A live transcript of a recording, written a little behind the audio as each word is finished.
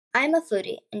I'm a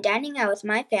foodie, and dining out with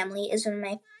my family is one of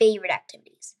my favorite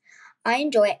activities. I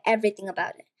enjoy everything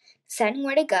about it: deciding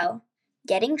where to go,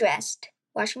 getting dressed,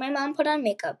 watching my mom put on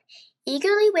makeup,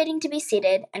 eagerly waiting to be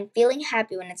seated, and feeling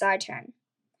happy when it's our turn.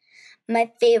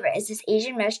 My favorite is this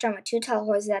Asian restaurant with two tall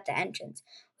horses at the entrance,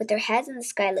 with their heads in the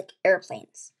sky like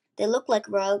airplanes. They look like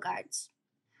royal guards.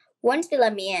 Once they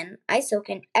let me in, I soak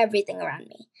in everything around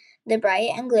me: the bright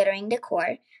and glittering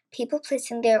decor, people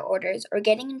placing their orders or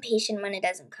getting impatient when it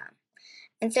doesn't come,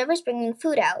 and servers bringing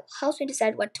food out helps me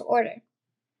decide what to order.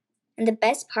 And the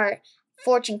best part,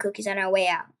 fortune cookies on our way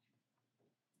out.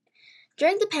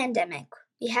 During the pandemic,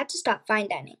 we had to stop fine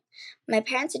dining. My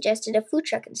parents suggested a food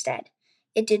truck instead.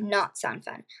 It did not sound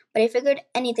fun, but I figured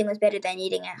anything was better than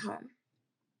eating at home.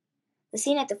 The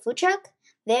scene at the food truck?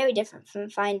 Very different from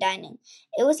fine dining.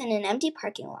 It was in an empty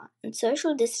parking lot, and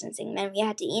social distancing meant we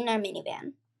had to eat in our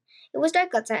minivan. It was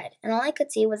dark outside, and all I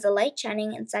could see was the light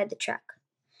shining inside the truck.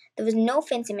 There was no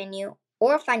fancy menu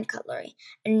or fine cutlery,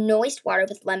 and no iced water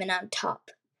with lemon on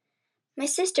top. My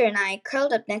sister and I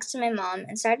curled up next to my mom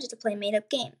and started to play made-up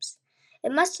games.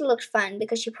 It must have looked fun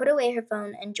because she put away her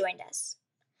phone and joined us.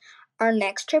 Our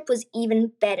next trip was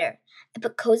even better. I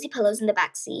put cozy pillows in the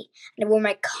back seat, and I wore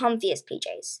my comfiest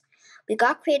PJs. We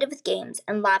got creative with games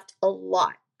and laughed a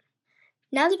lot.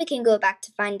 Now that we can go back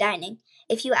to fine dining,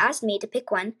 if you asked me to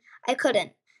pick one, I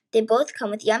couldn't. They both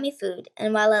come with yummy food,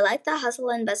 and while I like the hustle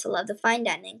and bustle of the fine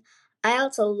dining, I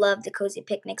also love the cozy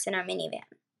picnics in our minivan.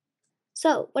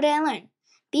 So, what did I learn?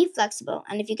 Be flexible,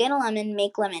 and if you get a lemon,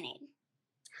 make lemonade.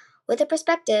 With a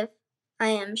perspective, I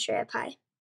am Shreya Pai.